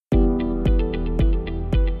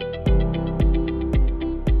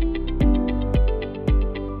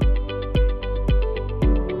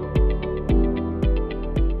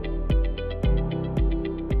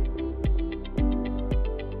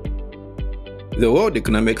The World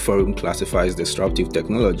Economic Forum classifies disruptive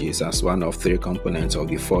technologies as one of three components of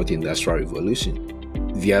the fourth industrial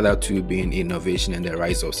revolution, the other two being innovation and the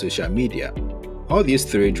rise of social media. All these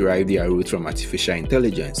three derive their root from artificial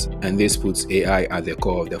intelligence, and this puts AI at the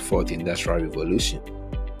core of the fourth industrial revolution.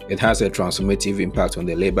 It has a transformative impact on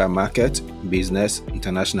the labor market, business,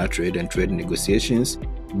 international trade and trade negotiations,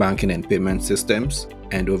 banking and payment systems,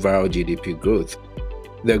 and overall GDP growth.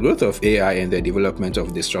 The growth of AI and the development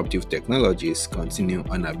of disruptive technologies continue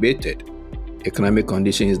unabated. Economic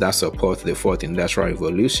conditions that support the fourth industrial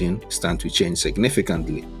revolution stand to change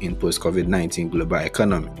significantly in post-COVID-19 global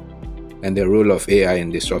economy, and the role of AI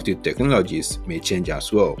in disruptive technologies may change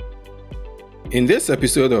as well. In this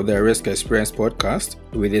episode of the Risk Experience podcast,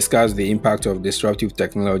 we discuss the impact of disruptive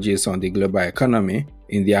technologies on the global economy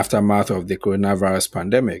in the aftermath of the coronavirus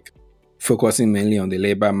pandemic, focusing mainly on the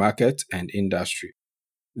labor market and industry.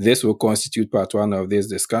 This will constitute part one of this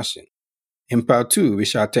discussion. In part two, we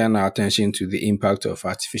shall turn our attention to the impact of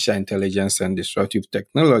artificial intelligence and disruptive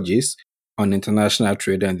technologies on international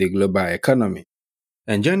trade and the global economy.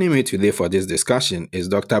 And joining me today for this discussion is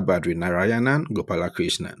Dr. Badri Narayanan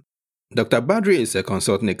Gopalakrishnan. Dr. Badri is a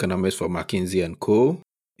consulting economist for McKinsey & Co.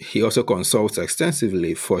 He also consults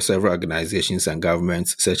extensively for several organizations and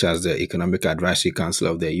governments such as the Economic Advisory Council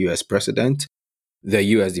of the U.S. President, the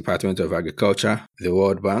U.S. Department of Agriculture, the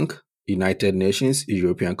World Bank, United Nations,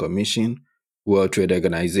 European Commission, World Trade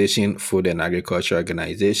Organization, Food and Agriculture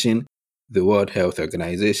Organization, the World Health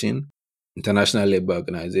Organization, International Labour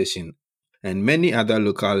Organization, and many other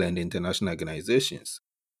local and international organizations.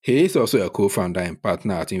 He is also a co-founder and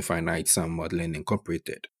partner at Infinite Sum Modeling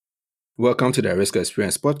Incorporated. Welcome to the Risk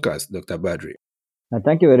Experience podcast, Dr. Badri.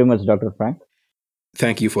 Thank you very much, Dr. Frank.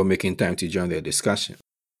 Thank you for making time to join the discussion.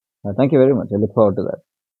 Thank you very much. I look forward to that.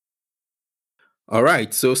 All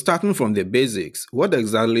right, so starting from the basics, what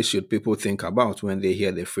exactly should people think about when they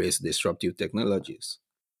hear the phrase disruptive technologies?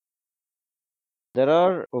 There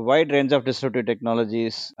are a wide range of disruptive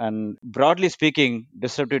technologies, and broadly speaking,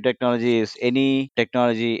 disruptive technology is any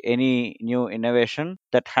technology, any new innovation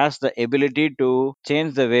that has the ability to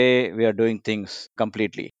change the way we are doing things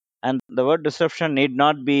completely. And the word disruption need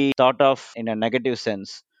not be thought of in a negative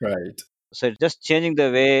sense. Right. So it's just changing the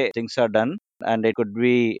way things are done, and it could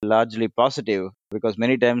be largely positive because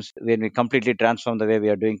many times when we completely transform the way we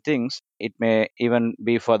are doing things, it may even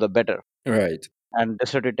be for the better. Right. And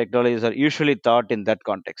disruptive technologies are usually thought in that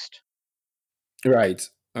context. Right.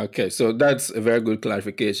 Okay, so that's a very good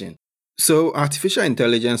clarification. So, artificial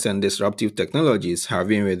intelligence and disruptive technologies have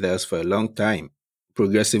been with us for a long time,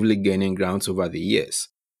 progressively gaining grounds over the years.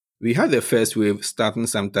 We had the first wave starting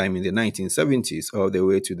sometime in the 1970s all the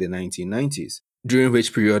way to the 1990s, during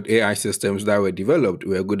which period AI systems that were developed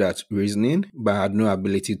were good at reasoning but had no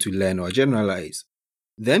ability to learn or generalize.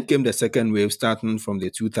 Then came the second wave starting from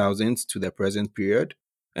the 2000s to the present period,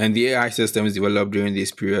 and the AI systems developed during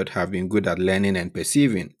this period have been good at learning and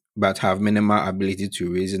perceiving, but have minimal ability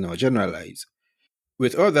to reason or generalize.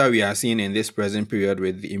 With all that we are seeing in this present period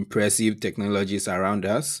with the impressive technologies around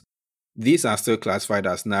us, these are still classified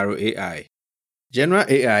as narrow AI. General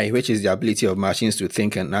AI, which is the ability of machines to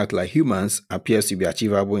think and act like humans, appears to be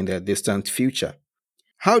achievable in the distant future.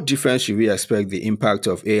 How different should we expect the impact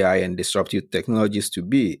of AI and disruptive technologies to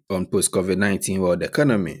be on post-COVID-19 world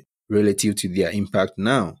economy relative to their impact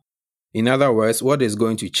now? In other words, what is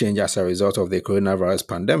going to change as a result of the coronavirus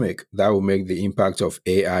pandemic that will make the impact of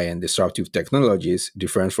AI and disruptive technologies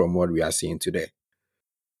different from what we are seeing today?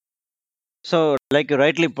 So, like you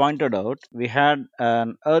rightly pointed out, we had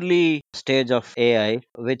an early stage of AI,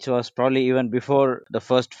 which was probably even before the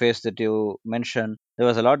first phase that you mentioned. There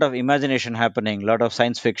was a lot of imagination happening, a lot of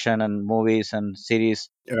science fiction and movies and series.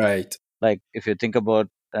 Right, Like if you think about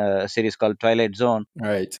a series called Twilight Zone,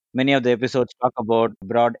 right, many of the episodes talk about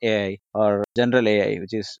broad AI or general AI,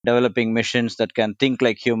 which is developing machines that can think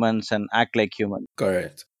like humans and act like humans.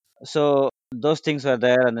 correct. So those things were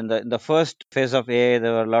there, and in the first phase of AI,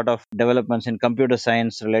 there were a lot of developments in computer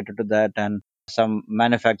science related to that, and some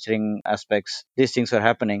manufacturing aspects. These things were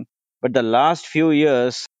happening. But the last few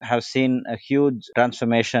years have seen a huge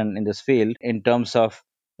transformation in this field in terms of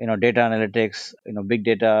data analytics, big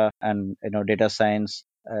data, and data science,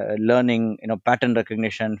 learning, pattern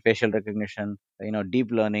recognition, facial recognition,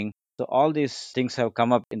 deep learning. So all these things have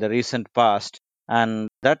come up in the recent past, and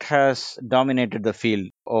that has dominated the field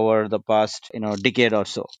over the past decade or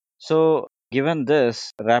so. So given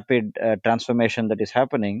this rapid transformation that is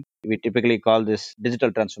happening, we typically call this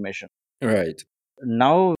digital transformation. Right,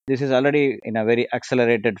 now this is already in a very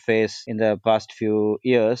accelerated phase in the past few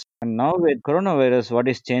years. And now with coronavirus, what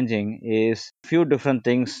is changing is few different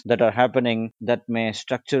things that are happening that may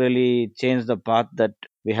structurally change the path that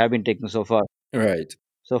we have been taking so far. Right.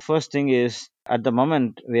 So first thing is, at the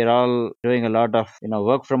moment we are all doing a lot of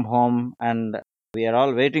work from home, and we are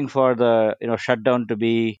all waiting for the shutdown to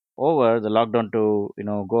be over, the lockdown to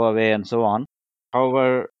go away, and so on.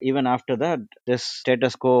 However, even after that, this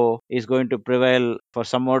status quo is going to prevail for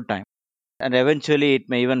some more time, and eventually it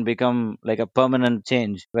may even become like a permanent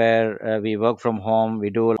change where we work from home, we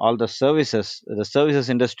do all the services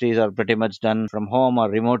industries are pretty much done from home or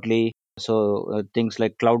remotely. So things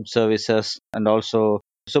like cloud services and also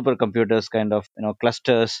supercomputers kind of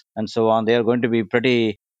clusters and so on, they are going to be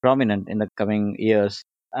pretty prominent in the coming years.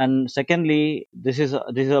 And secondly, this is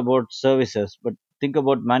about services, but think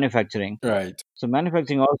about manufacturing. Right. So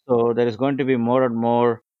manufacturing also, there is going to be more and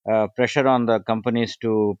more pressure on the companies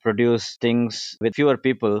to produce things with fewer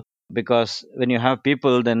people, because when you have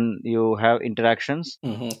people, then you have interactions,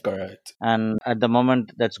 Correct. and at the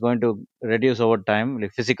moment that's going to reduce over time.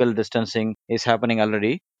 Like physical distancing is happening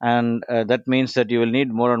already, and that means that you will need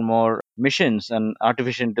more and more machines and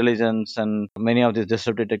artificial intelligence and many of these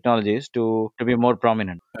disruptive technologies to be more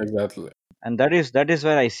prominent. Exactly. And that is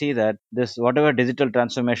where I see that this whatever digital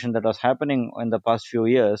transformation that was happening in the past few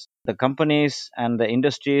years, the companies and the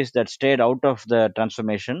industries that stayed out of the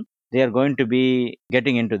transformation, they are going to be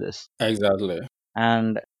getting into this, Exactly.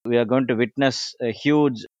 and we are going to witness a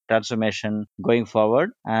huge transformation going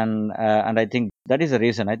forward. And I think that is the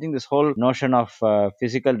reason. I think this whole notion of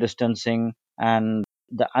physical distancing and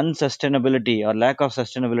the unsustainability or lack of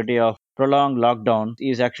sustainability of prolonged lockdown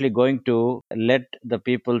is actually going to let the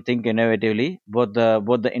people think innovatively, both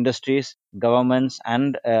the industries, governments,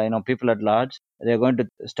 and people at large. They are going to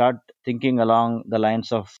start thinking along the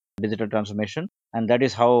lines of digital transformation, and that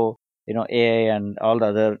is how AI and all the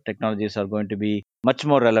other technologies are going to be much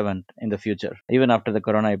more relevant in the future, even after the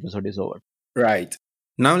corona episode is over. Right.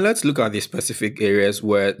 Now let's look at the specific areas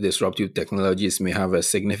where disruptive technologies may have a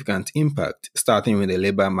significant impact, starting with the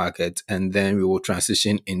labor market, and then we will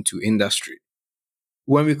transition into industry.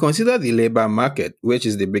 When we consider the labor market, which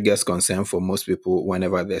is the biggest concern for most people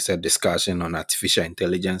whenever there's a discussion on artificial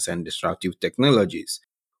intelligence and disruptive technologies,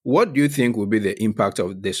 what do you think will be the impact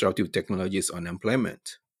of disruptive technologies on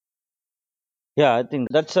employment? Yeah, I think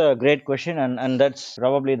that's a great question, and that's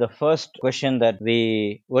probably the first question that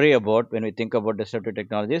we worry about when we think about disruptive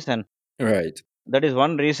technologies. And Right. that is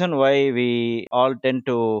one reason why we all tend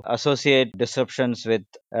to associate disruptions with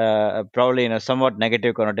probably in a somewhat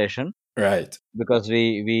negative connotation, Right. because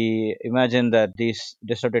we imagine that these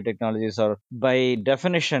disruptive technologies are, by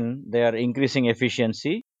definition, they are increasing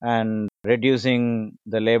efficiency and reducing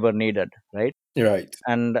the labor needed, right? Right.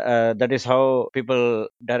 And that is how people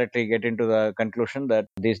directly get into the conclusion that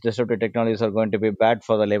these disruptive technologies are going to be bad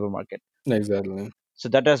for the labor market. Exactly. So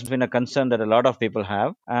that has been a concern that a lot of people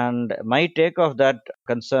have, and my take of that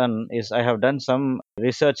concern is, I have done some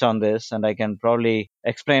research on this, and I can probably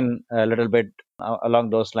explain a little bit along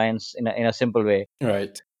those lines in a simple way.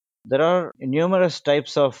 Right. There are numerous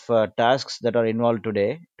types of tasks that are involved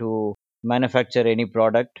today to manufacture any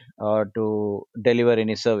product or to deliver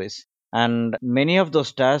any service. And many of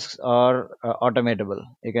those tasks are automatable.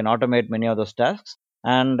 You can automate many of those tasks,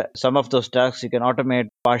 and some of those tasks you can automate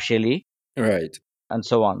partially, Right. and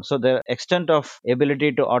so on. So the extent of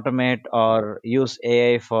ability to automate or use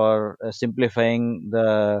AI for simplifying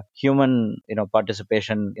the human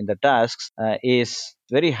participation in the tasks is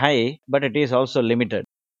very high, but it is also limited.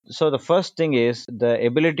 So the first thing is the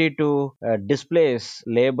ability to displace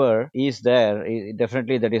labor is there.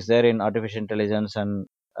 Definitely that is there in artificial intelligence and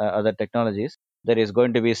other technologies. There is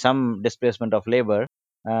going to be some displacement of labor,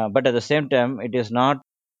 but at the same time it is not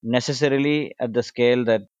necessarily at the scale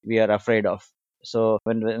that we are afraid of. So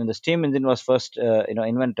when the steam engine was first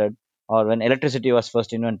invented, or when electricity was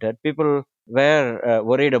first invented, people were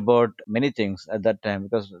worried about many things at that time,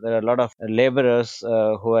 because there are a lot of laborers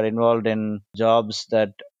who are involved in jobs that,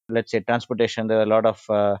 let's say, transportation. There are a lot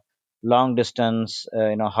of long distance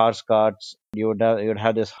horse carts. You would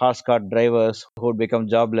have this horse cart drivers who would become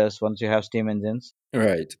jobless once you have steam engines.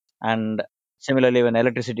 Right. And similarly, when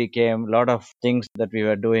electricity came, a lot of things that we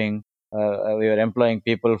were doing, we were employing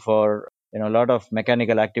people for a lot of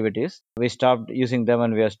mechanical activities. We stopped using them,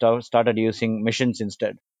 and we have started using machines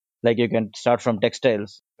instead. Like, you can start from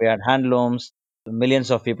textiles. We had handlooms, millions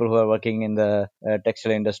of people who are working in the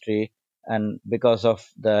textile industry, and because of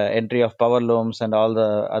the entry of power looms and all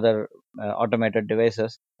the other automated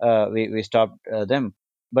devices, we stopped them.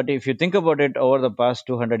 But if you think about it, over the past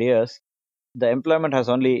 200 years, the employment has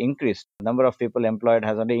only increased. The number of people employed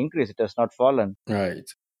has only increased. It has not fallen. Right.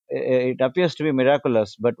 It appears to be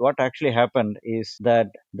miraculous, but what actually happened is that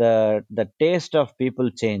the taste of people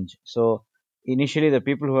change. So initially, the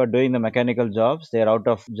people who are doing the mechanical jobs, they are out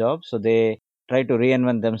of jobs, so they try to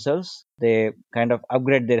reinvent themselves. They kind of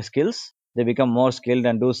upgrade their skills. They become more skilled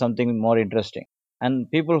and do something more interesting. And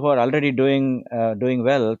people who are already doing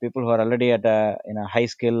well, people who are already at a in a high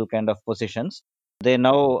skill kind of positions, they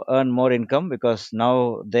now earn more income because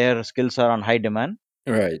now their skills are on high demand.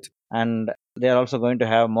 Right. And they are also going to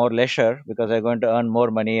have more leisure because they're going to earn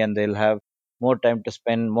more money, and they'll have more time to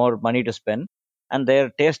spend, more money to spend, and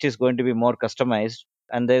their taste is going to be more customized.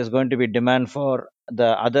 And there's going to be demand for the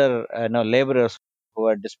other laborers who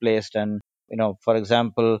are displaced. And for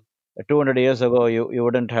example, 200 years ago, you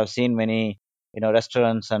wouldn't have seen many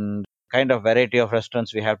restaurants and kind of variety of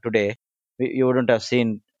restaurants we have today. You wouldn't have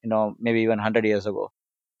seen maybe even 100 years ago.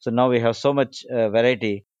 So now we have so much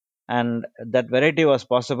variety, and that variety was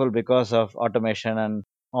possible because of automation and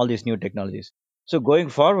all these new technologies. So going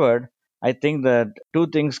forward, I think that two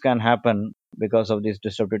things can happen because of these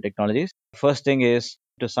disruptive technologies. First thing is,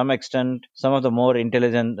 to some extent, some of the more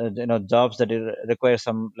intelligent jobs that require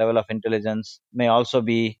some level of intelligence may also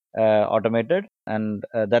be automated, and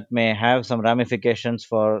that may have some ramifications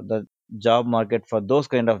for the job market for those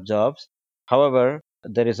kind of jobs. However,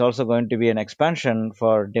 there is also going to be an expansion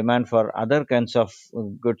for demand for other kinds of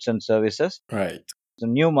goods and services. Right. So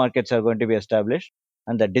new markets are going to be established,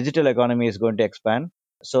 and the digital economy is going to expand.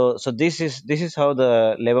 So this is how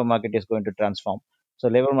the labor market is going to transform. So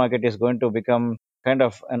labor market is going to become kind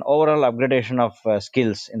of an overall upgradation of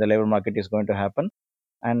skills in the labor market is going to happen.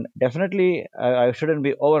 And definitely, I shouldn't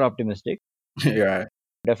be over optimistic. Yeah.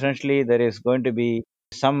 Definitely, there is going to be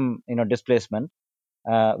some displacement,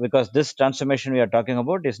 because this transformation we are talking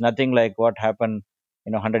about is nothing like what happened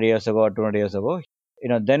 100 years ago or 200 years ago.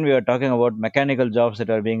 Then we are talking about mechanical jobs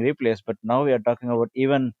that are being replaced, but now we are talking about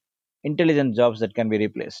even intelligent jobs that can be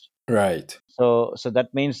replaced. Right. So that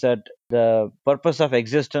means that the purpose of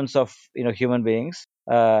existence of human beings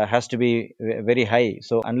has to be very high.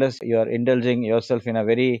 So unless you are indulging yourself in a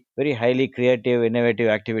very very highly creative innovative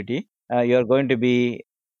activity, you are going to be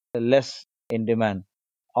less in demand.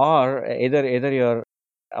 Or either you're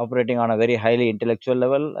operating on a very highly intellectual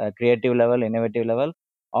level, creative level, innovative level,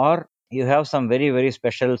 or you have some very very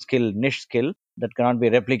special skill, niche skill, that cannot be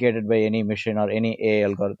replicated by any machine or any AI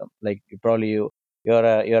algorithm. Like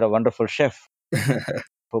you're a wonderful chef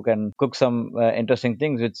who can cook some interesting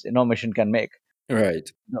things which no machine can make. Right.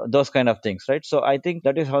 Those kind of things, right? So I think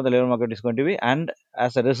that is how the labor market is going to be. And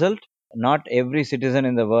as a result, not every citizen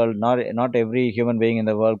in the world, not every human being in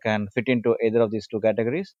the world can fit into either of these two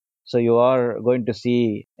categories. So you are going to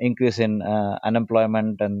see increase in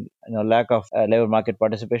unemployment and lack of labor market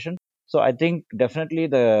participation. So I think definitely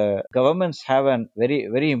the governments have a very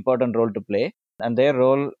very important role to play. And their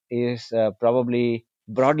role is, probably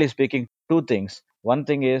broadly speaking, two things. One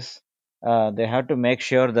thing is, they have to make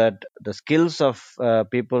sure that the skills of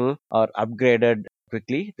people are upgraded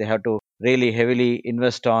quickly. They have to really heavily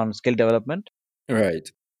invest on skill development. Right.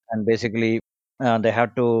 And basically, they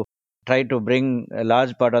have to try to bring a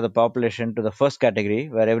large part of the population to the first category,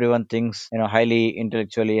 where everyone thinks highly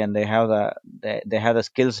intellectually, and they have the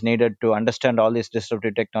skills needed to understand all these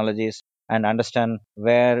disruptive technologies and understand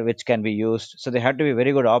where which can be used. So they have to be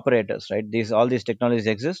very good operators, right? These all these technologies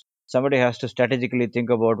exist. Somebody has to strategically think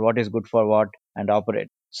about what is good for what and operate.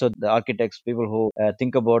 So the architects, people who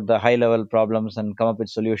think about the high level problems and come up with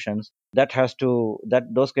solutions, that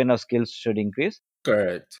those kind of skills should increase.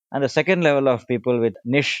 Correct. And the second level of people with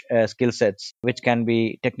niche skill sets, which can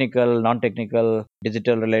be technical, non-technical,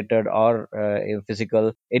 digital related, or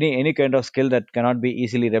physical, any kind of skill that cannot be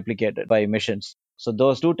easily replicated by machines. So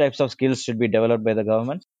those two types of skills should be developed by the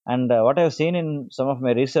government. And what I've seen in some of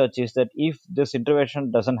my research is that if this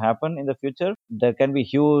intervention doesn't happen in the future, there can be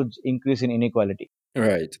huge increase in inequality.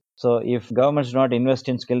 Right. So if governments do not invest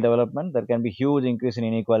in skill development, there can be huge increase in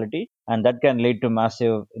inequality, and that can lead to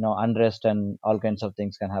massive, unrest, and all kinds of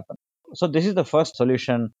things can happen. So this is the first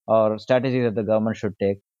solution or strategy that the government should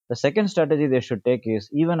take. The second strategy they should take is,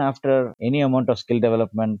 even after any amount of skill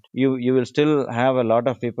development, you will still have a lot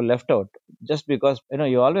of people left out, just because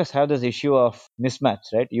you always have this issue of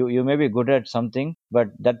mismatch, right? You may be good at something, but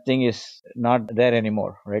that thing is not there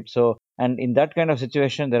anymore, right? So, and in that kind of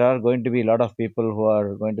situation, there are going to be a lot of people who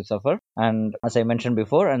are going to suffer. And as I mentioned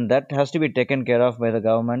before, and that has to be taken care of by the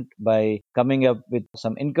government by coming up with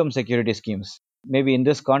some income security schemes. Maybe in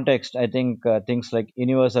this context, I think things like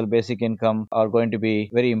universal basic income are going to be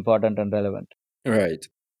very important and relevant. Right.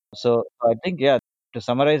 So I think, yeah, to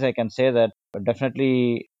summarize, I can say that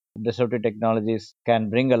definitely Disruptive technologies can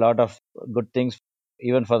bring a lot of good things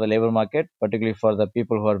even for the labor market, particularly for the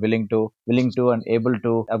people who are willing to and able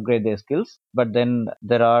to upgrade their skills. But then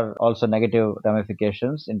there are also negative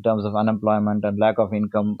ramifications in terms of unemployment and lack of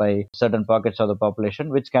income by certain pockets of the population,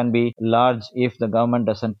 which can be large if the government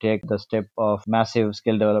doesn't take the step of massive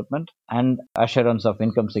skill development and assurance of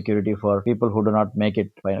income security for people who do not make it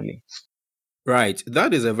finally. Right,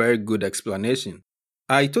 that is a very good explanation.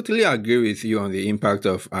 I totally agree with you on the impact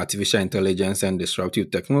of artificial intelligence and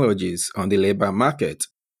disruptive technologies on the labor market.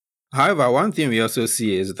 However, one thing we also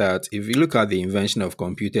see is that if you look at the invention of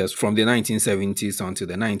computers from the 1970s until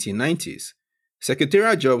the 1990s,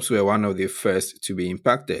 secretarial jobs were one of the first to be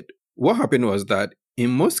impacted. What happened was that in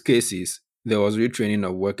most cases, there was retraining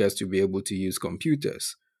of workers to be able to use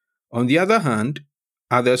computers. On the other hand,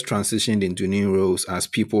 others transitioned into new roles as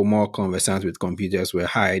people more conversant with computers were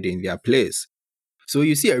hired in their place. So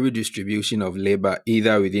you see a redistribution of labor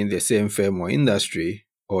either within the same firm or industry,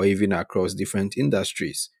 or even across different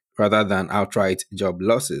industries, rather than outright job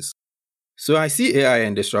losses. So I see AI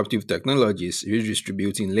and disruptive technologies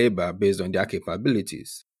redistributing labor based on their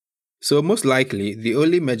capabilities. So most likely, the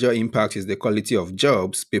only major impact is the quality of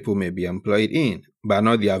jobs people may be employed in, but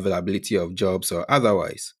not the availability of jobs or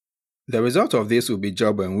otherwise. The result of this will be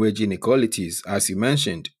job and wage inequalities, as you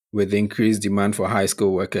mentioned, with increased demand for high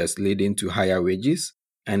skilled workers leading to higher wages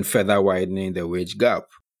and further widening the wage gap.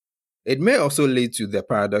 It may also lead to the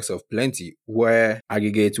paradox of plenty, where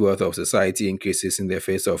aggregate wealth of society increases in the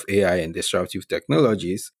face of AI and disruptive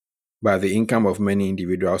technologies, but the income of many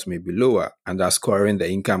individuals may be lower, underscoring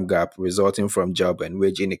the income gap resulting from job and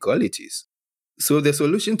wage inequalities. So, the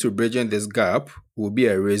solution to bridging this gap will be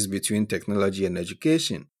a race between technology and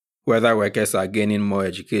education, whether workers are gaining more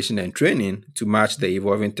education and training to match the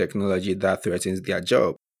evolving technology that threatens their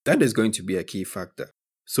job. That is going to be a key factor.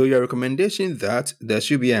 So, your recommendation that there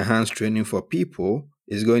should be enhanced training for people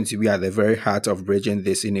is going to be at the very heart of bridging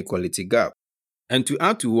this inequality gap. And to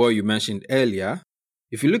add to what you mentioned earlier,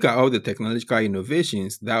 if you look at all the technological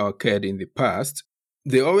innovations that occurred in the past,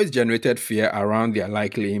 they always generated fear around their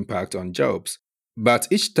likely impact on jobs. But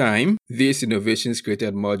each time, these innovations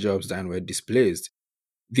created more jobs than were displaced.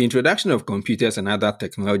 The introduction of computers and other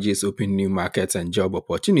technologies opened new markets and job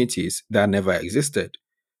opportunities that never existed,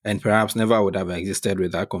 and perhaps never would have existed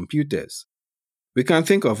without computers. We can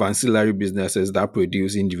think of ancillary businesses that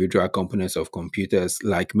produce individual components of computers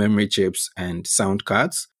like memory chips and sound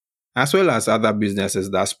cards, as well as other businesses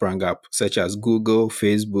that sprang up, such as Google,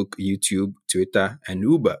 Facebook, YouTube, Twitter, and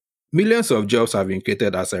Uber. Millions of jobs have been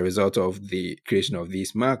created as a result of the creation of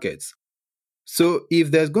these markets. So,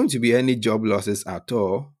 if there's going to be any job losses at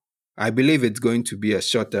all, I believe it's going to be a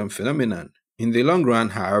short term phenomenon. In the long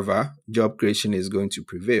run, however, job creation is going to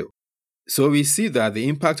prevail. So we see that the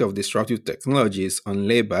impact of disruptive technologies on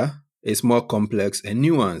labor is more complex and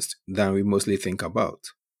nuanced than we mostly think about.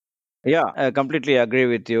 Yeah, I completely agree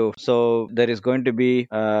with you. So there is going to be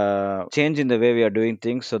change in the way we are doing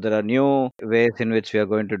things. So there are new ways in which we are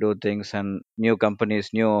going to do things, and new companies,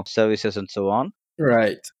 new services, and so on.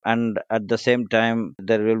 Right. And at the same time,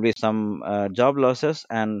 there will be some job losses.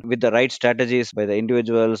 And with the right strategies by the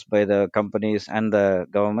individuals, by the companies, and the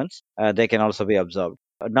governments, they can also be absorbed.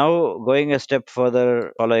 Now, going a step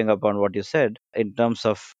further, following up on what you said in terms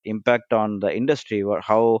of impact on the industry or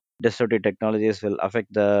how disruptive technologies will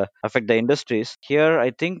affect the industries. Here,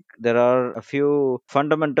 I think there are a few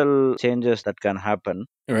fundamental changes that can happen.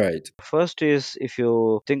 Right. First is if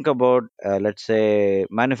you think about, let's say,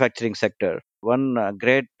 manufacturing sector. One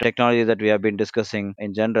great technology that we have been discussing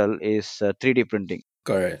in general is 3D printing.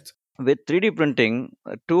 Correct. With 3D printing,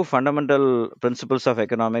 two fundamental principles of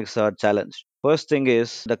economics are challenged. First thing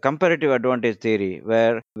is the comparative advantage theory,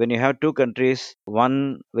 where when you have two countries,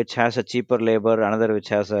 one which has a cheaper labor, another which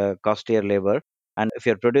has a costlier labor, and if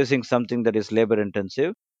you're producing something that is labor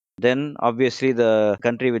intensive, then obviously the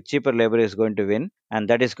country with cheaper labor is going to win, and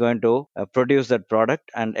that is going to produce that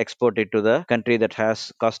product and export it to the country that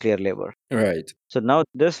has costlier labor. Right. So now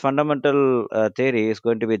this fundamental theory is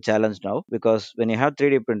going to be challenged now, because when you have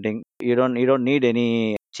 3D printing, you don't need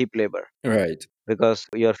any cheap labor, Right. because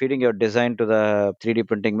you're feeding your design to the 3D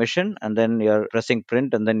printing machine, and then you're pressing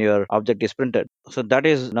print, and then your object is printed. So that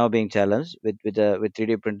is now being challenged with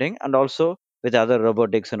 3D printing, and also with other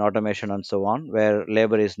robotics and automation and so on, where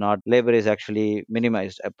labor is actually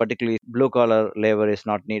minimized. Particularly blue collar labor is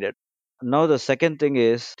not needed. Now the second thing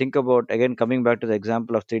is, think about, again, coming back to the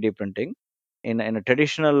example of 3D printing. In a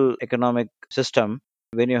traditional economic system,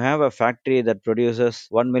 when you have a factory that produces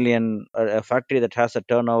 1 million, or a factory that has a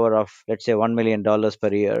turnover of, let's say, $1 million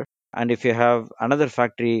per year, And if you have another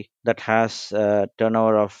factory that has a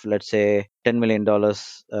turnover of, let's say, $10 million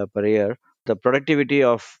per year, the productivity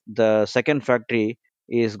of the second factory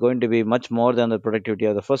is going to be much more than the productivity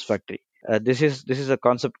of the first factory. This is a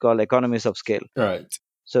concept called economies of scale. Right.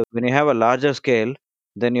 So when you have a larger scale,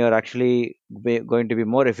 then you are actually going to be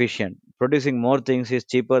more efficient. Producing more things is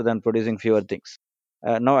cheaper than producing fewer things.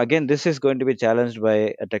 Now again, this is going to be challenged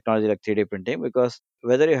by a technology like 3D printing, because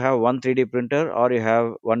whether you have one 3D printer or you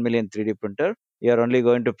have 1 million 3D printer, you are only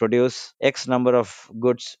going to produce X number of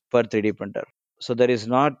goods per 3D printer. So there is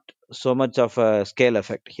not so much of a scale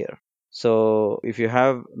effect here. So if you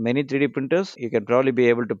have many 3D printers, you can probably be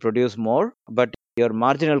able to produce more, but your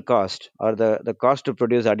marginal cost, or the cost to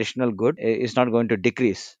produce additional good, is not going to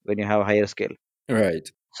decrease when you have higher scale. Right.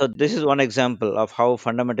 So this is one example of how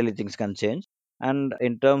fundamentally things can change. And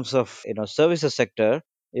in terms of, services sector,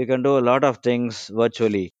 you can do a lot of things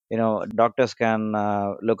virtually. Doctors can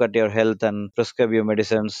look at your health and prescribe you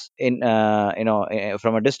medicines in,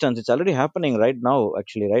 from a distance. It's already happening right now,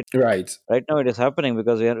 actually, right? Right. Right now it is happening,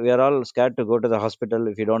 because we are all scared to go to the hospital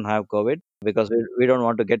if you don't have COVID, because we don't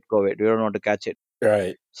want to get COVID, we don't want to catch it.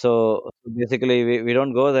 Right. So basically, we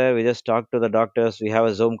don't go there. We just talk to the doctors. We have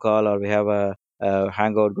a Zoom call, or we have a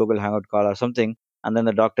Hangout, Google Hangout call or something, and then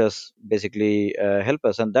the doctors basically help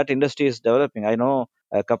us. And that industry is developing. I know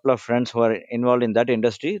a couple of friends who are involved in that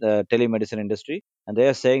industry, the telemedicine industry, and they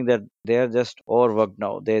are saying that they are just overworked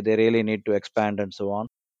now. They really need to expand and so on.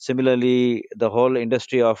 Similarly, the whole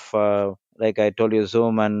industry of, like I told you,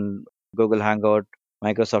 Zoom and Google Hangout,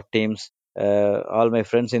 Microsoft Teams, all my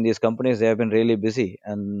friends in these companies, they have been really busy,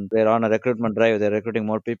 and they're on a recruitment drive. They're recruiting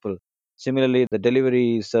more people. Similarly, the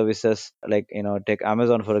delivery services, like, take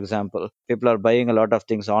Amazon for example, people are buying a lot of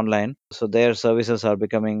things online, so their services are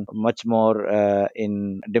becoming much more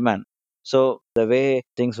in demand. So the way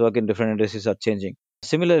things work in different industries are changing.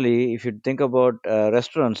 Similarly, if you think about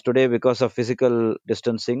restaurants today, because of physical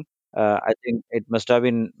distancing, I think it must have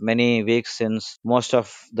been many weeks since most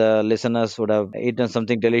of the listeners would have eaten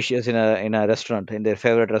something delicious in a restaurant, in their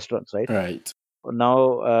favorite restaurants, right? Right.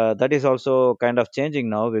 Now that is also kind of changing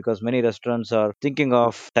now, because many restaurants are thinking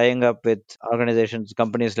of tying up with organizations,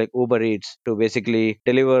 companies like Uber Eats, to basically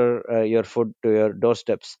deliver your food to your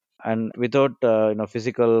doorsteps, and without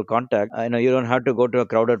physical contact. You don't have to go to a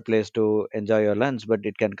crowded place to enjoy your lunch, but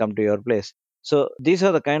it can come to your place. So these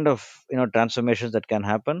are the kind of transformations that can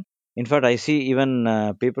happen. In fact, I see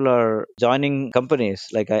even people are joining companies.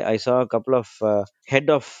 Like I saw a couple of head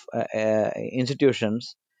of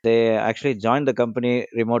institutions, they actually joined the company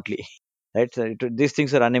remotely, right? So these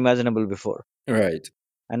things are unimaginable before. Right.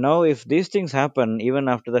 And now, if these things happen, even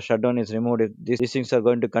after the shutdown is removed, if these things are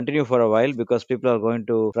going to continue for a while, because people are going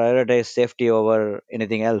to prioritize safety over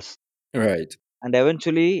anything else. Right. And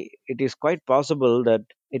eventually, it is quite possible that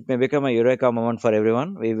it may become a eureka moment for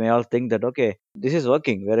everyone. We may all think that, okay, this is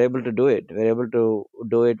working. We're able to do it. We're able to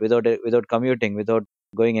do it without commuting, without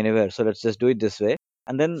going anywhere. So let's just do it this way.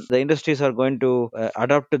 And then the industries are going to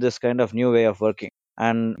adapt to this kind of new way of working.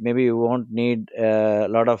 And maybe you won't need a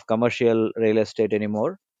lot of commercial real estate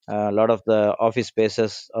anymore. A lot of the office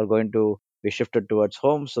spaces are going to be shifted towards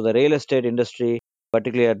homes. So the real estate industry,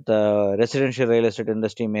 particularly at the residential real estate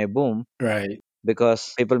industry, may boom, Right.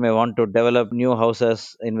 because people may want to develop new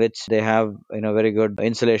houses in which they have very good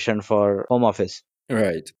insulation for home office.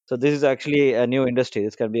 Right. So this is actually a new industry.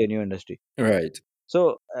 This can be a new industry. Right.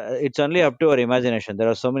 So it's only up to our imagination. There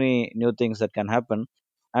are so many new things that can happen.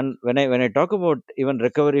 And when I talk about even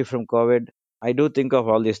recovery from COVID, I do think of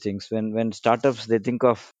all these things. When startups, they think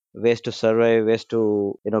of ways to survive, ways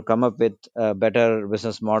to come up with a better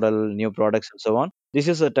business model, new products, and so on. This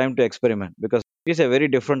is a time to experiment, because it is a very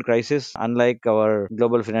different crisis, unlike our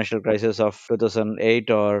global financial crisis of 2008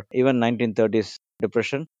 or even 1930s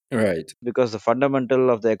depression, Right. because the fundamental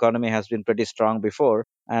of the economy has been pretty strong before,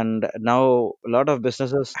 and now a lot of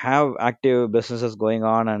businesses have active businesses going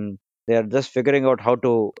on, and they are just figuring out how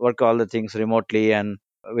to work all the things remotely and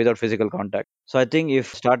without physical contact. So I think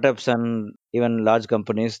if startups and even large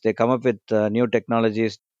companies, they come up with new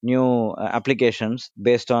technologies, new applications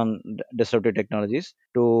based on disruptive technologies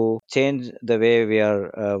to change the way we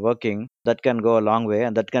are working, that can go a long way,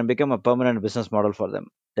 and that can become a permanent business model for them.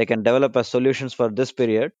 They can develop as solutions for this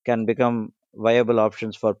period, can become viable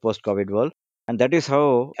options for post-COVID world. And that is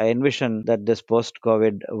how I envision that this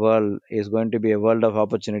post-COVID world is going to be a world of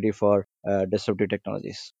opportunity for disruptive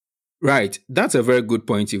technologies. Right. That's a very good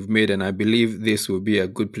point you've made, and I believe this will be a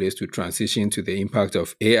good place to transition to the impact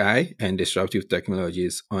of AI and disruptive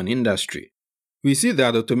technologies on industry. We see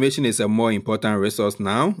that automation is a more important resource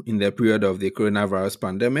now in the period of the coronavirus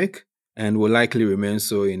pandemic and will likely remain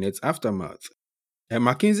so in its aftermath. A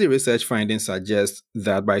McKinsey research findings suggest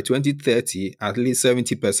that by 2030, at least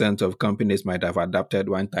 70% of companies might have adopted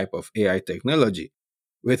one type of AI technology.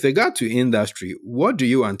 With regard to industry, what do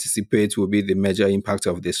you anticipate will be the major impact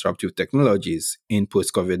of disruptive technologies in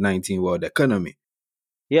post-COVID-19 world economy?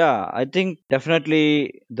 Yeah, I think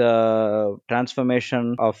definitely the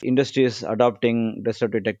transformation of industries adopting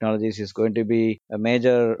disruptive technologies is going to be a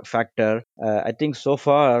major factor. I think so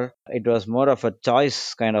far it was more of a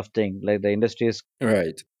choice kind of thing, like the industries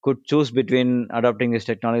Right, could choose between adopting these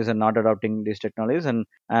technologies and not adopting these technologies,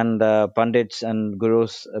 and pundits and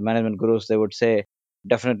gurus, management gurus, they would say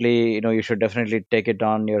definitely, you should definitely take it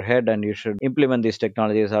on your head and you should implement these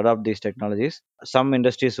technologies, adopt these technologies. Some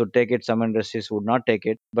industries would take it, some industries would not take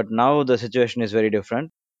it, but now the situation is very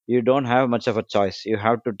different. You don't have much of a choice, you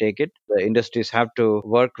have to take it. The industries have to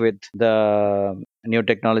work with the new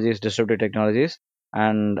technologies, disruptive technologies.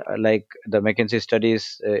 And like the McKinsey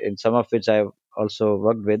studies, in some of which I've also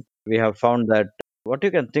worked with, we have found that what you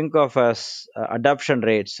can think of as adoption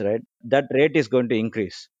rates, right? That rate is going to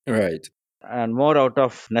increase, right, and more out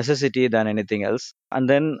of necessity than anything else. And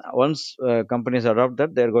then once companies adopt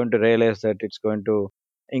that, they're going to realize that it's going to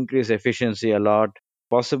increase efficiency a lot.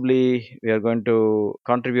 Possibly, we are going to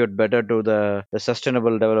contribute better to the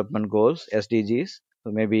Sustainable Development Goals (SDGs). So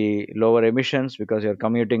maybe lower emissions because you're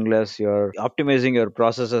commuting less, you're optimizing your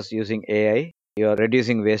processes using AI, you're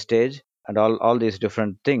reducing wastage, and all these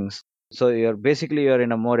different things. So you're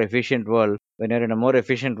in a more efficient world. When you're in a more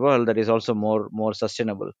efficient world, that is also more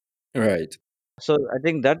sustainable. right, So I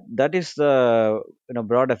think that is the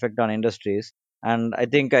broad effect on industries. And I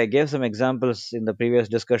think I gave some examples in the previous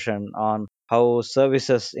discussion on how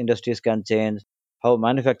services industries can change, how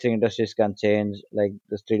manufacturing industries can change, like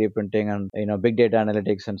this 3D printing and big data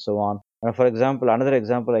analytics and so on. For example, another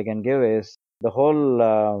example I can give is the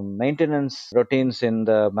whole maintenance routines in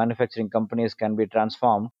the manufacturing companies can be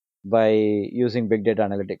transformed by using big data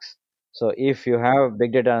analytics. So if you have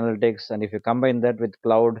big data analytics and if you combine that with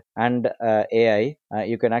cloud and AI,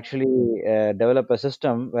 you can actually develop a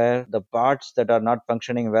system where the parts that are not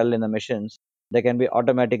functioning well in the machines, they can be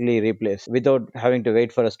automatically replaced without having to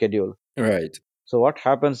wait for a schedule. right, So what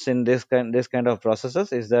happens in this kind of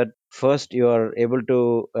processes is that first you are able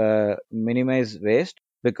to minimize waste,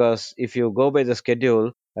 because if you go by the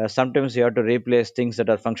schedule, sometimes you have to replace things that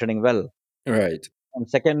are functioning well. right, And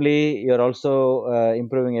secondly, you're also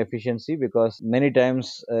improving efficiency, because many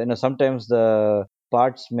times, sometimes the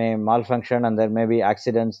parts may malfunction and there may be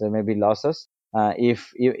accidents, there may be losses,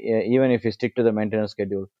 if even if you stick to the maintenance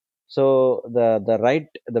schedule. So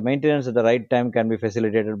the maintenance at the right time can be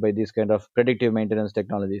facilitated by these kind of predictive maintenance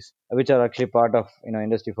technologies, which are actually part of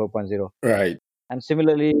Industry 4.0. right, And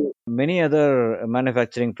similarly, many other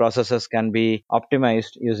manufacturing processes can be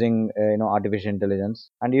optimized using artificial intelligence,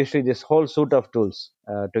 and usually this whole suite of tools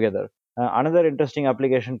together. Another interesting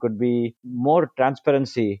application could be more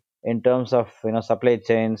transparency in terms of supply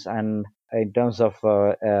chains and in terms of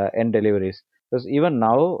end deliveries. Because even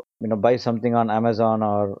now, buy something on Amazon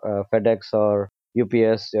or FedEx or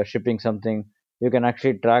UPS, you're shipping something, you can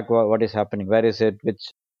actually track what is happening, where is it,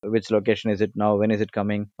 which location is it now, when is it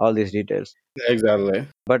coming, all these details. exactly,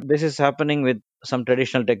 But this is happening with some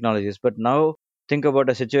traditional technologies. But now think about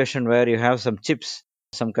a situation where you have some chips,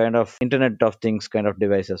 some kind of Internet of Things kind of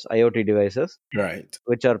devices, IoT devices, right,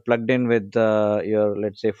 which are plugged in with your,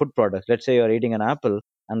 let's say, food products. Let's say you're eating an apple,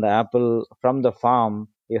 and the apple from the farm,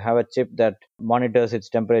 you have a chip that monitors its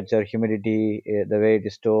temperature, humidity, the way it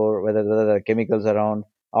is stored, whether there are chemicals around,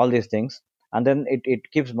 all these things. And then it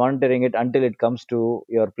keeps monitoring it until it comes to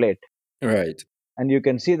your plate, right, and you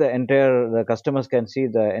can see the customers can see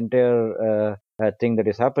the entire thing that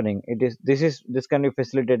is happening. This can be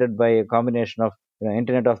facilitated by a combination of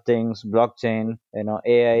Internet of Things, blockchain,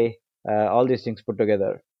 AI, all these things put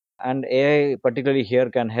together. And AI particularly here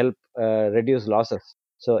can help reduce losses.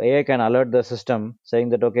 So AI can alert the system saying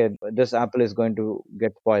that, okay, this apple is going to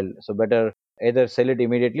get spoiled, so better either sell it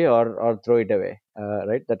immediately or throw it away,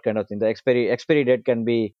 right? That kind of thing. The expiry date can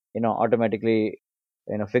be automatically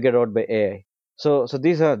figured out by AI. So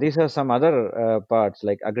these are some other parts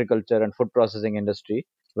like agriculture and food processing industry,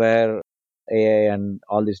 where AI and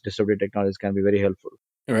all these distributed technologies can be very helpful.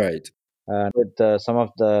 right, And with some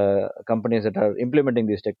of the companies that are implementing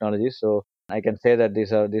these technologies, so I can say that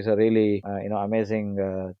these are really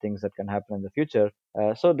amazing things that can happen in the future.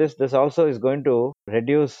 So this also is going to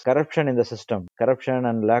reduce corruption in the system, corruption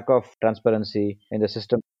and lack of transparency in the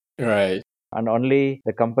system. right, And only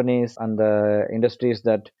the companies and the industries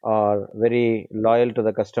that are very loyal to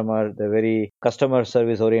the customer, they're very customer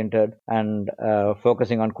service oriented and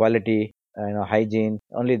focusing on quality, hygiene,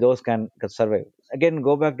 only those can survive. Again,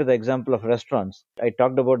 go back to the example of restaurants. I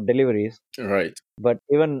talked about deliveries, Right. but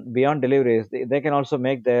even beyond deliveries, they can also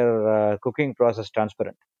make their cooking process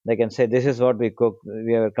transparent. They can say, this is what we cook.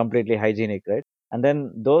 We are completely hygienic, right? And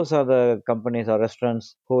then those are the companies or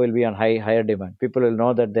restaurants who will be on higher demand. People will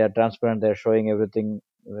know that they are transparent. They are showing everything.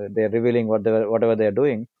 They are revealing whatever they are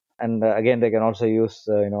doing. And again, they can also use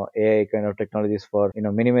AI kind of technologies for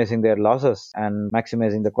minimizing their losses and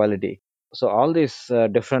maximizing the quality. So all these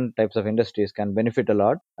different types of industries can benefit a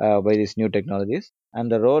lot by these new technologies,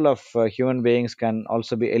 and the role of human beings can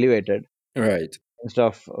also be elevated. Right. Instead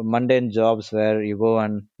of mundane jobs where you go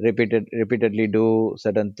and repeatedly do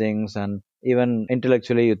certain things, and even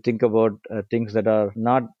intellectually you think about things that are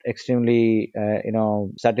not extremely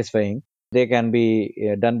satisfying, they can be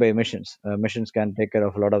done by machines. Machines can take care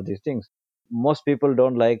of a lot of these things. Most people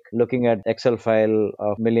don't like looking at excel file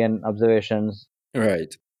of million observations.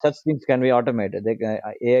 Right. Such things can be automated.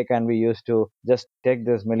 AI can be used to just take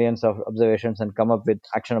these millions of observations and come up with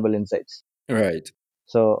actionable insights. Right.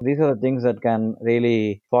 So these are the things that can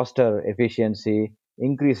really foster efficiency,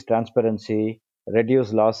 increase transparency,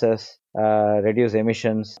 reduce losses, reduce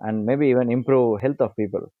emissions, and maybe even improve health of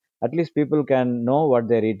people. At least people can know what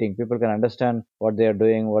they're eating. People can understand what they're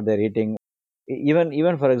doing, what they're eating.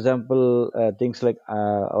 Even for example, things like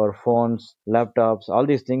our phones, laptops, all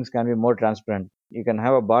these things can be more transparent. You can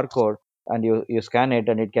have a barcode and you scan it,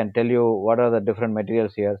 and it can tell you what are the different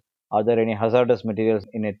materials here. Are there any hazardous materials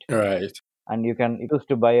in it? Right. And you can choose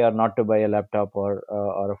to buy or not to buy a laptop or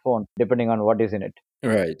a phone depending on what is in it.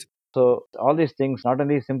 Right. So all these things not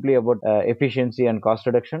only simply about efficiency and cost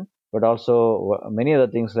reduction, but also many other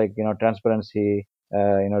things like transparency,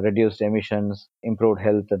 reduced emissions, improved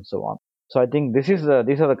health, and so on. So I think these are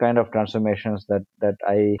the kind of transformations that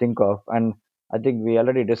I think of, and I think we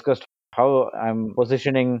already discussed how I'm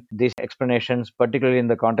positioning these explanations, particularly in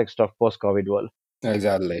the context of post-COVID world.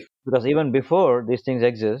 Exactly. Because even before these things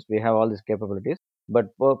exist, we have all these capabilities. But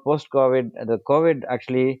post COVID, the COVID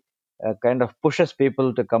actually kind of pushes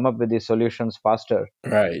people to come up with these solutions faster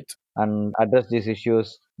Right. and address these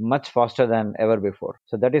issues much faster than ever before.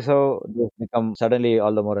 So that is how they become suddenly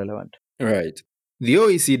all the more relevant. Right. The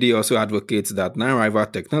OECD also advocates that non-rival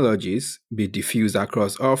technologies be diffused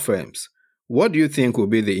across all firms. What do you think will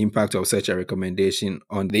be the impact of such a recommendation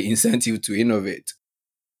on the incentive to innovate?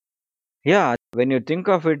 Yeah, when you think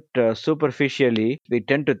of it superficially, we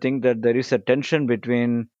tend to think that there is a tension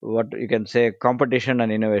between what you can say competition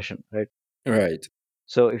and innovation, right? Right.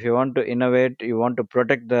 So if you want to innovate, you want to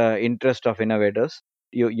protect the interest of innovators.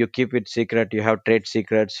 You keep it secret. You have trade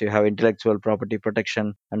secrets. You have intellectual property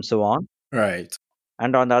protection, and so on. Right.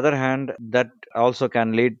 And on the other hand, that also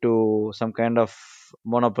can lead to some kind of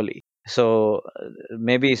monopoly. So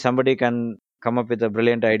maybe somebody can come up with a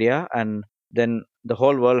brilliant idea, and then the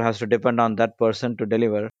whole world has to depend on that person to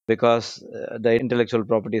deliver because the intellectual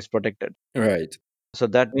property is protected. Right. So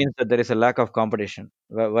that means that there is a lack of competition.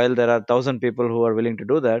 While there are thousand people who are willing to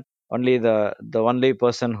do that, only the only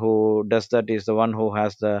person who does that is the one who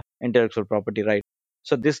has the intellectual property right.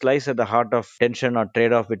 So this lies at the heart of tension or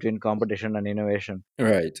trade-off between competition and innovation.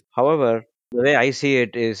 Right. However, the way I see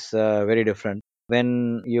it is very different.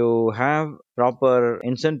 When you have proper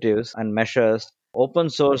incentives and measures, open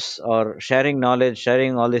source or sharing knowledge,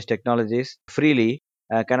 sharing all these technologies freely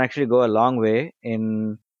can actually go a long way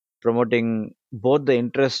in promoting both the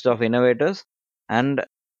interest of innovators and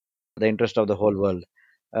the interest of the whole world.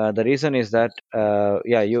 The reason is that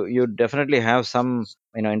yeah, you definitely have some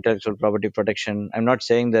intellectual property protection. I'm not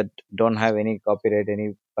saying that don't have any copyright,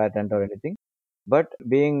 any patent or anything, but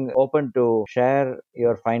being open to share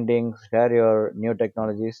your findings, share your new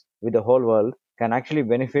technologies with the whole world can actually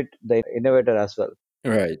benefit the innovator as well,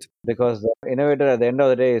 Right. because the innovator at the end of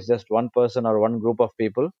the day is just one person or one group of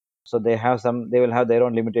people. So they will have their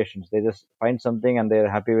own limitations. They just find something and they're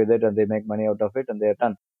happy with it and they make money out of it and they're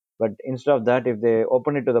done. But instead of that, if they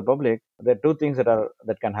open it to the public, there are two things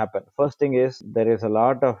that can happen. First thing is there is a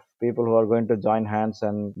lot of people who are going to join hands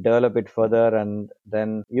and develop it further, and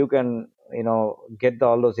then you can get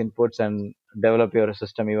all those inputs and develop your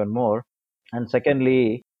system even more. And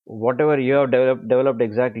secondly, whatever you have developed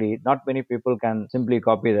exactly, not many people can simply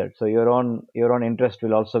copy that. So your own interest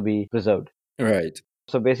will also be preserved. Right.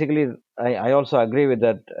 So basically, I also agree with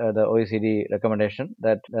that the OECD recommendation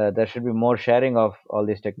that there should be more sharing of all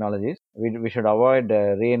these technologies. We should avoid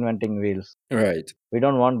reinventing wheels. Right. We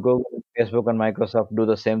don't want Google, Facebook, and Microsoft do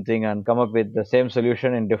the same thing and come up with the same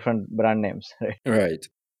solution in different brand names. Right? Right.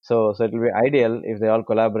 So it will be ideal if they all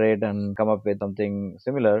collaborate and come up with something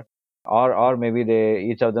similar, or maybe they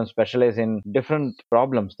each of them specialize in different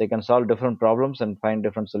problems. They can solve different problems and find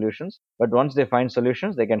different solutions. But once they find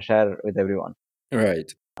solutions, they can share with everyone.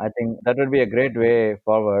 Right. I think that would be a great way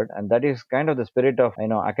forward, and that is kind of the spirit of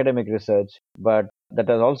academic research. But that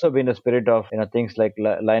has also been the spirit of things like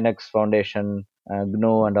Linux Foundation,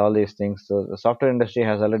 GNU, and all these things. So the software industry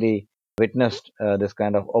has already witnessed this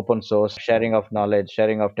kind of open source sharing of knowledge,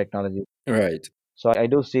 sharing of technology. Right. So I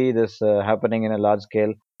do see this happening in a large scale.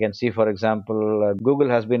 You can see, for example, Google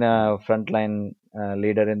has been a frontline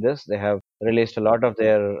leader in this. They have released a lot of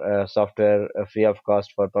their software free of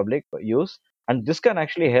cost for public use. And this can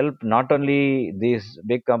actually help not only these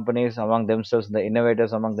big companies among themselves, the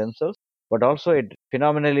innovators among themselves, but also it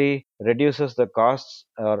phenomenally reduces the costs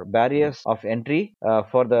or barriers of entry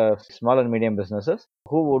for the small and medium businesses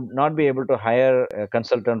who would not be able to hire a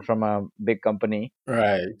consultant from a big company.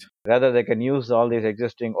 Right. Rather, they can use all these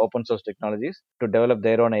existing open source technologies to develop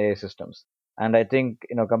their own AI systems. And I think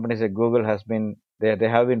companies like Google has been they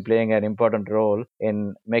have been playing an important role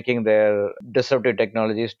in making their disruptive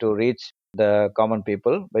technologies to reach the common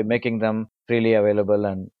people by making them freely available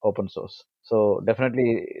and open source. So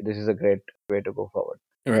definitely, this is a great way to go forward.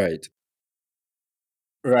 Right.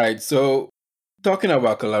 Right. So, talking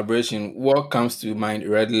about collaboration, what comes to mind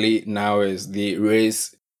readily now is the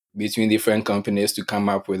race between different companies to come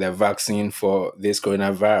up with a vaccine for this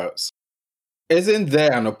coronavirus. Isn't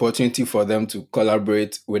there an opportunity for them to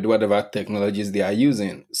collaborate with whatever technologies they are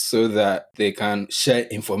using so that they can share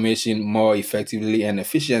information more effectively and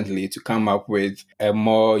efficiently to come up with a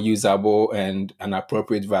more usable and an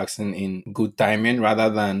appropriate vaccine in good timing rather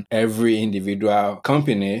than every individual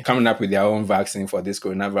company coming up with their own vaccine for this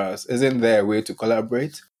coronavirus? Isn't there a way to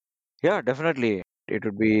collaborate? Yeah, definitely. It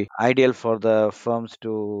would be ideal for the firms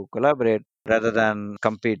to collaborate rather than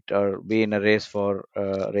compete or be in a race for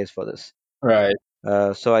this. Right,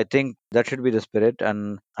 So I think that should be the spirit,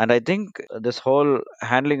 and I think this whole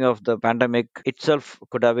handling of the pandemic itself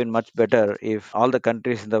could have been much better if all the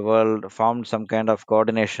countries in the world formed some kind of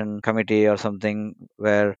coordination committee or something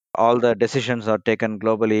where all the decisions are taken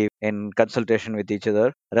globally in consultation with each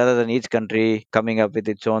other, rather than each country coming up with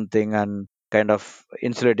its own thing and kind of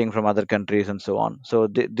insulating from other countries and so on. So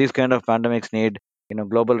these kind of pandemics need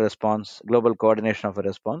global response, global coordination of a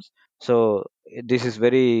response. So this is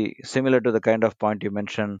very similar to the kind of point you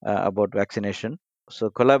mentioned about vaccination. So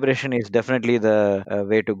collaboration is definitely the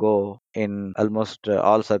way to go in almost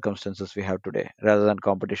all circumstances we have today, rather than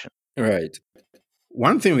competition. right.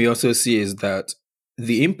 One thing we also see is that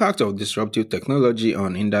the impact of disruptive technology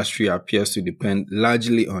on industry appears to depend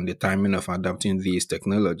largely on the timing of adopting these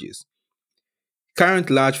technologies. Current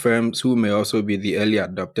large firms, who may also be the early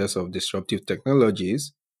adopters of disruptive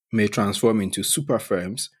technologies, may transform into super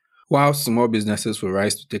firms, while small businesses will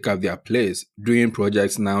rise to take up their place doing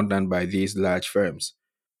projects now done by these large firms.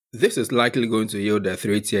 This is likely going to yield a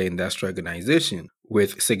three-tier industry organization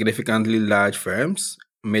with significantly large firms,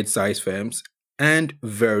 mid-sized firms, and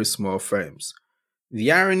very small firms.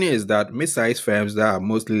 The irony is that mid-sized firms that are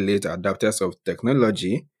mostly late adopters of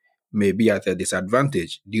technology may be at a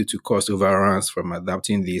disadvantage due to cost overruns from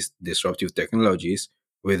adopting these disruptive technologies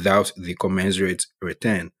without the commensurate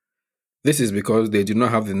return. This is because they do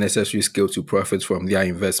not have the necessary skill to profit from their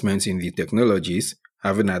investments in the technologies,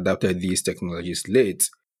 having adopted these technologies late.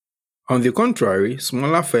 On the contrary,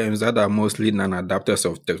 smaller firms that are mostly non adapters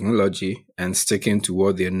of technology and sticking to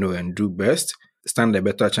what they know and do best stand a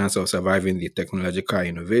better chance of surviving the technological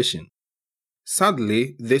innovation.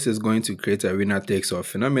 Sadly, this is going to create a winner takes all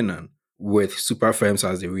phenomenon, with super firms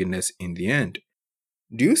as the winners in the end.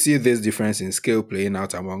 Do you see this difference in scale playing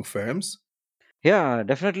out among firms? Yeah,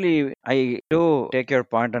 definitely. I do take your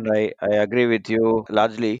point and I agree with you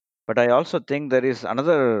largely. But I also think there is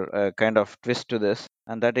another kind of twist to this,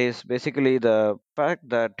 and that is basically the fact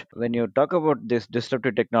that when you talk about these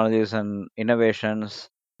disruptive technologies and innovations,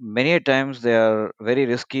 many a times they are very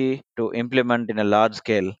risky to implement in a large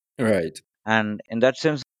scale, Right, and in that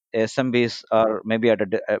sense SMBs are maybe at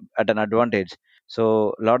an advantage.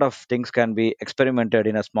 So a lot of things can be experimented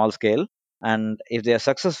in a small scale, and if they are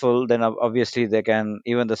successful, then obviously they can,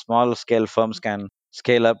 even the small scale firms can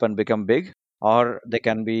scale up and become big, or they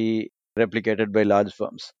can be replicated by large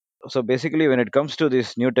firms. So basically, when it comes to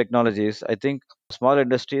these new technologies, I think small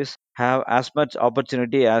industries have as much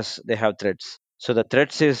opportunity as they have threats. So the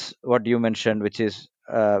threats is what you mentioned, which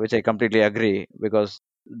I completely agree, because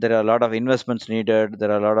there are a lot of investments needed,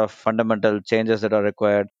 there are a lot of fundamental changes that are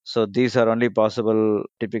required. So these are only possible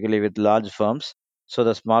typically with large firms, so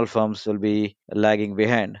the small firms will be lagging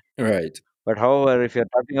behind. right, But however, if you're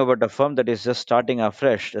talking about a firm that is just starting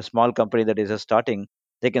afresh, a small company that is just starting,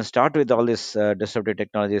 they can start with all these disruptive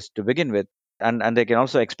technologies to begin with, and they can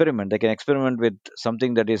also experiment. They can experiment with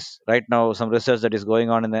something that is right now some research that is going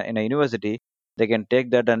on in a university. they can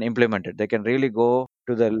take that and implement it. They can really go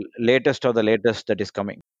to the latest of the latest that is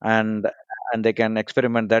coming, and they can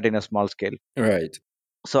experiment that in a small scale. Right.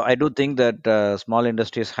 So I do think that small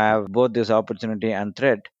industries have both this opportunity and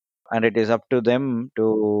threat, and it is up to them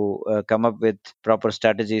to come up with proper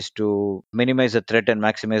strategies to minimize the threat and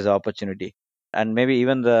maximize the opportunity. And maybe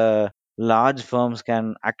even the large firms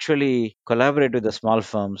can actually collaborate with the small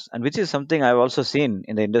firms, and which is something I've also seen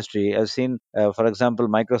in the industry. I've seen, for example,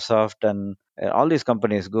 Microsoft and all these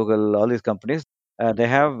companies, Google, all these companies. They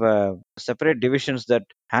have separate divisions that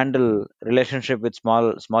handle relationship with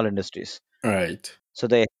small industries, Right. so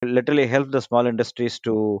they literally help the small industries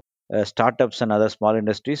to startups and other small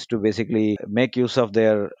industries to basically make use of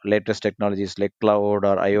their latest technologies like cloud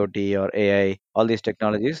or IoT or AI. All these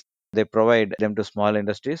technologies they provide them to small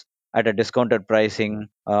industries at a discounted pricing,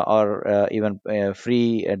 or even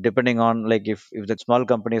free, depending on, like, if the small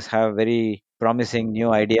companies have very promising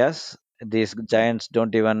new ideas, these giants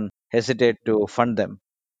don't even hesitate to fund them.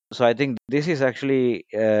 So I think this is actually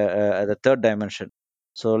the third dimension.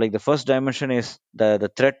 So, like, the first dimension is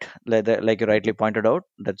the threat, like you rightly pointed out,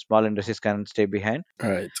 that small industries can stay behind.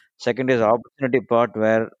 Right. Second is opportunity part,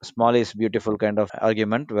 where small is beautiful kind of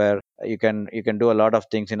argument, where you can do a lot of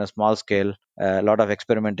things in a small scale, a lot of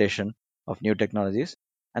experimentation of new technologies.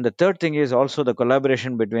 And the third thing is also the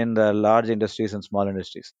collaboration between the large industries and small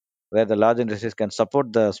industries, where the large industries can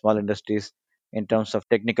support the small industries in terms of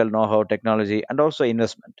technical know-how, technology, and also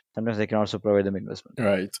investment. Sometimes they can also provide them investment.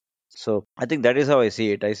 Right. So I think that is how I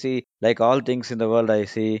see it. I see, like all things in the world, I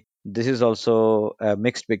see this is also a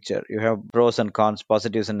mixed picture. You have pros and cons,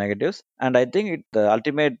 positives and negatives. And I think the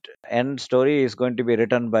ultimate end story is going to be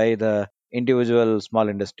written by the individual small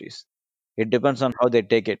industries. It depends on how they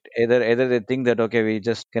take it. Either they think that, okay, we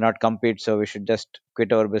just cannot compete, so we should just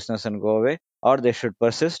quit our business and go away, or they should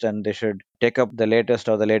persist and they should take up the latest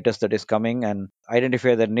that is coming and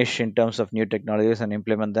identify the niche in terms of new technologies and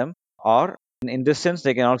implement them. Or in this sense,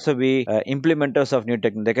 they can also be implementers of new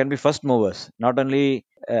technology. They can be first movers. Not only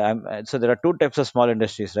so there are two types of small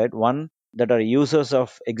industries, right? One that are users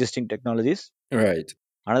of existing technologies. Right.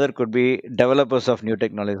 Another could be developers of new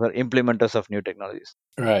technologies or implementers of new technologies.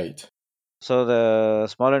 Right. So the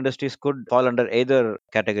small industries could fall under either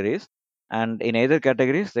categories, and in either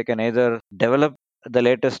categories, they can either develop the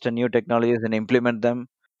latest and new technologies and implement them,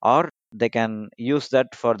 or they can use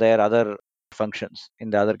that for their other functions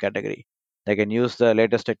in the other category. They can use the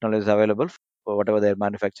latest technologies available for whatever they're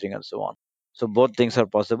manufacturing and so on. So both things are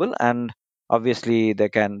possible, and obviously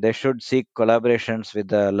they should seek collaborations with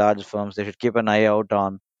the large firms. They should keep an eye out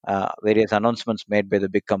on various announcements made by the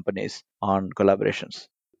big companies on collaborations.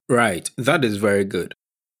 Right. That is very good.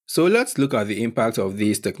 So let's look at the impact of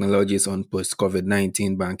these technologies on post COVID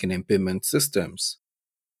 19 banking and payment systems.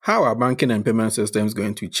 How are banking and payment systems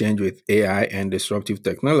going to change with AI and disruptive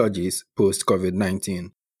technologies post COVID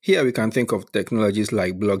 19? Here we can think of technologies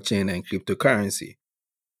like blockchain and cryptocurrency.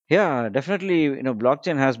 Yeah, definitely.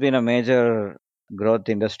 Blockchain has been a major growth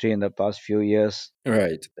industry in the past few years.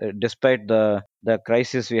 Right. Despite the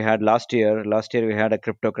crisis we had last year we had a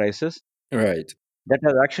crypto crisis Right. that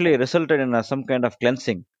has actually resulted in some kind of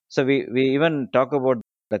cleansing. So we even talk about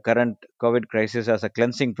the current COVID crisis as a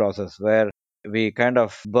cleansing process, where we kind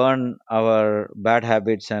of burn our bad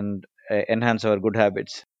habits and enhance our good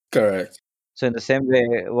habits. Correct. So in the same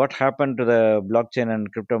way, what happened to the blockchain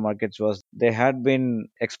and crypto markets was they had been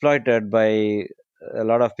exploited by a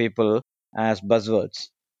lot of people as buzzwords.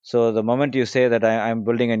 So the moment you say that I'm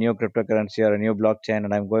building a new cryptocurrency or a new blockchain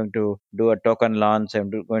and I'm going to do a token launch,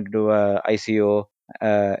 going to do a ICO,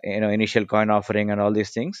 initial coin offering and all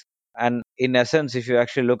these things. And in essence, if you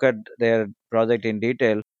actually look at their project in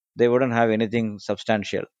detail, they wouldn't have anything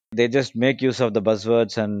substantial. They just make use of the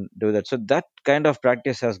buzzwords and do that. So that kind of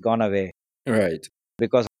practice has gone away, Right.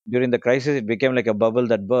 because during the crisis it became like a bubble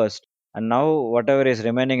that burst, and now whatever is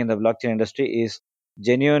remaining in the blockchain industry is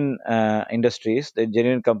genuine industries, the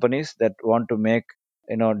genuine companies that want to make,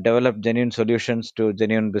 develop genuine solutions to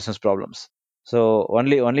genuine business problems. So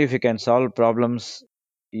only if you can solve problems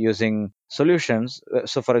using solutions.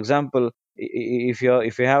 So for example, if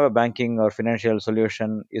you have a banking or financial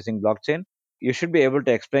solution using blockchain, you should be able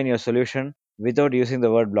to explain your solution without using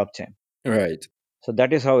the word blockchain. Right. So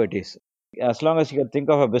that is how it is. As long as you can think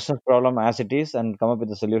of a business problem as it is and come up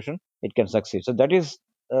with a solution, it can succeed. So that is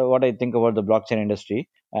what I think about the blockchain industry.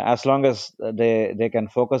 As long as they can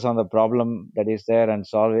focus on the problem that is there and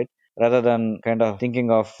solve it, rather than kind of thinking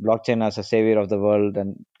of blockchain as a savior of the world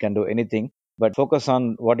and can do anything, but focus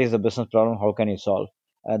on what is the business problem, how can you solve.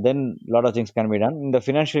 Then a lot of things can be done. In the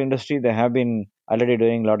financial industry, they have been already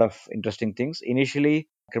doing a lot of interesting things. Initially,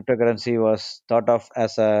 cryptocurrency was thought of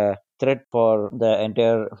as a threat for the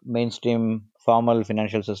entire mainstream formal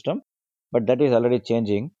financial system. But that is already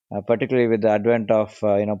changing, particularly with the advent of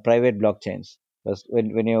private blockchains. Because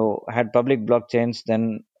when you had public blockchains,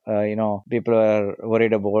 then people are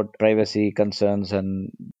worried about privacy concerns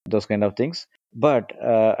and those kind of things. But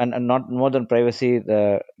and not more than privacy,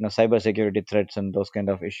 the cyber security threats and those kind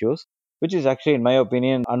of issues, which is actually, in my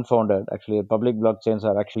opinion, unfounded. Actually, public blockchains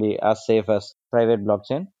are actually as safe as private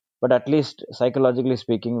blockchain. But at least psychologically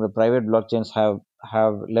speaking, the private blockchains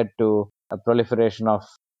have led to a proliferation of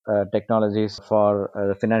technologies for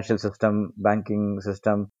the financial system, banking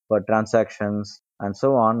system, for transactions, and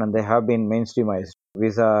so on, and they have been mainstreamized.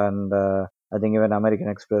 Visa and I think even American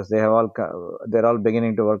Express, they're all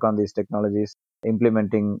beginning to work on these technologies,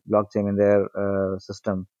 implementing blockchain in their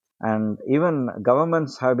system. And even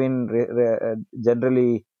governments have been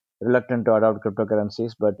generally reluctant to adopt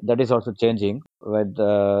cryptocurrencies, but that is also changing with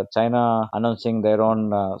China announcing their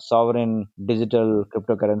own sovereign digital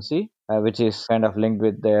cryptocurrency, which is kind of linked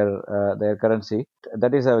with their currency.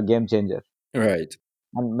 That is a game changer, Right.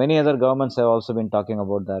 and many other governments have also been talking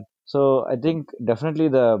about that. So I think definitely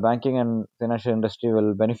the banking and financial industry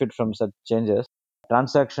will benefit from such changes.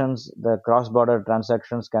 Transactions, the cross-border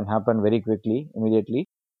transactions can happen very quickly, immediately.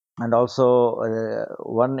 And also,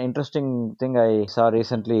 one interesting thing I saw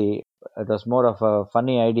recently, it was more of a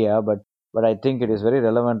funny idea, but I think it is very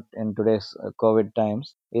relevant in today's COVID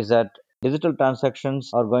times, is that digital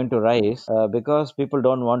transactions are going to rise because people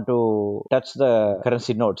don't want to touch the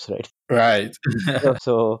currency notes, right? Right.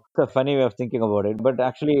 So it's a funny way of thinking about it, but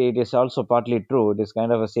actually it is also partly true. It is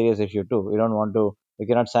kind of a serious issue too. We don't want to. We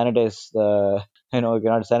cannot sanitize the, we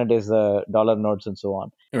cannot sanitize the dollar notes and so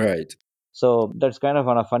on. Right. So that's kind of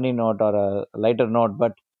on a funny note or a lighter note,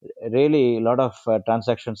 but really a lot of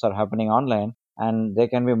transactions are happening online, and they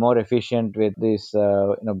can be more efficient with these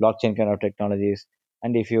blockchain kind of technologies.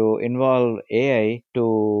 And if you involve AI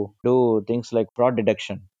to do things like fraud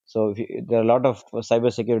detection, so there are a lot of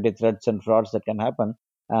cybersecurity threats and frauds that can happen.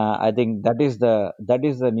 I think that is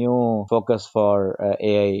the new focus for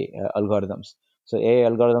AI algorithms. So AI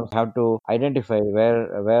algorithms have to identify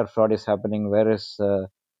where fraud is happening, where is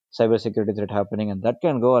cybersecurity threat happening, and that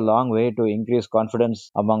can go a long way to increase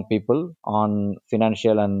confidence among people on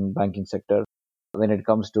financial and banking sector when it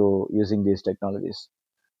comes to using these technologies.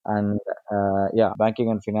 And yeah, banking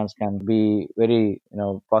and finance can be very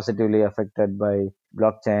positively affected by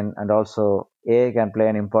blockchain, and also AI can play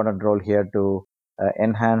an important role here to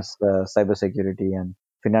enhance the cybersecurity and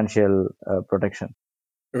financial protection.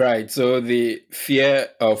 Right. So the fear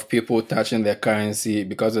of people touching their currency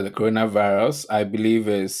because of the coronavirus, I believe,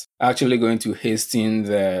 is actually going to hasten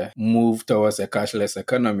the move towards a cashless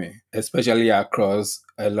economy, especially across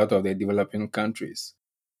a lot of the developing countries.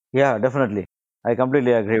 Yeah, definitely. I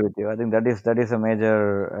completely agree with you. I think that is a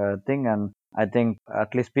major thing, and I think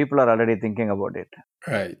at least people are already thinking about it.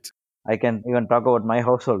 Right. I can even talk about my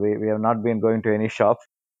household. We have not been going to any shop,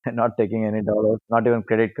 not taking any dollars, not even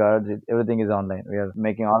credit cards. Everything is online. We are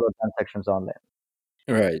making all the transactions online.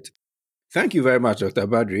 Right. Thank you very much, Dr.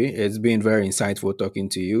 Badri. It's been very insightful talking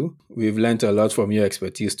to you. We've learned a lot from your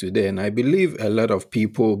expertise today, and I believe a lot of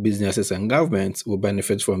people, businesses, and governments will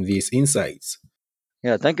benefit from these insights.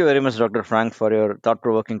 Yeah, thank you very much, Dr. Frank, for your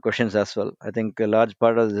thought-provoking questions as well. I think a large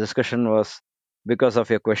part of the discussion was because of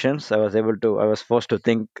your questions. I was forced to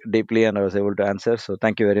think deeply, and I was able to answer. So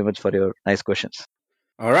thank you very much for your nice questions.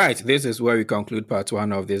 All right, this is where we conclude part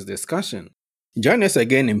one of this discussion. Join us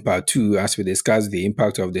again in part two as we discuss the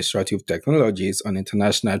impact of disruptive technologies on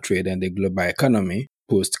international trade and the global economy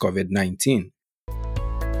post COVID 19.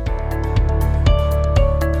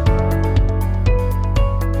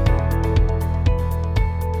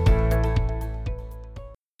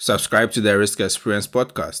 Subscribe to the Risk Experience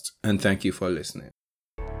podcast, and thank you for listening.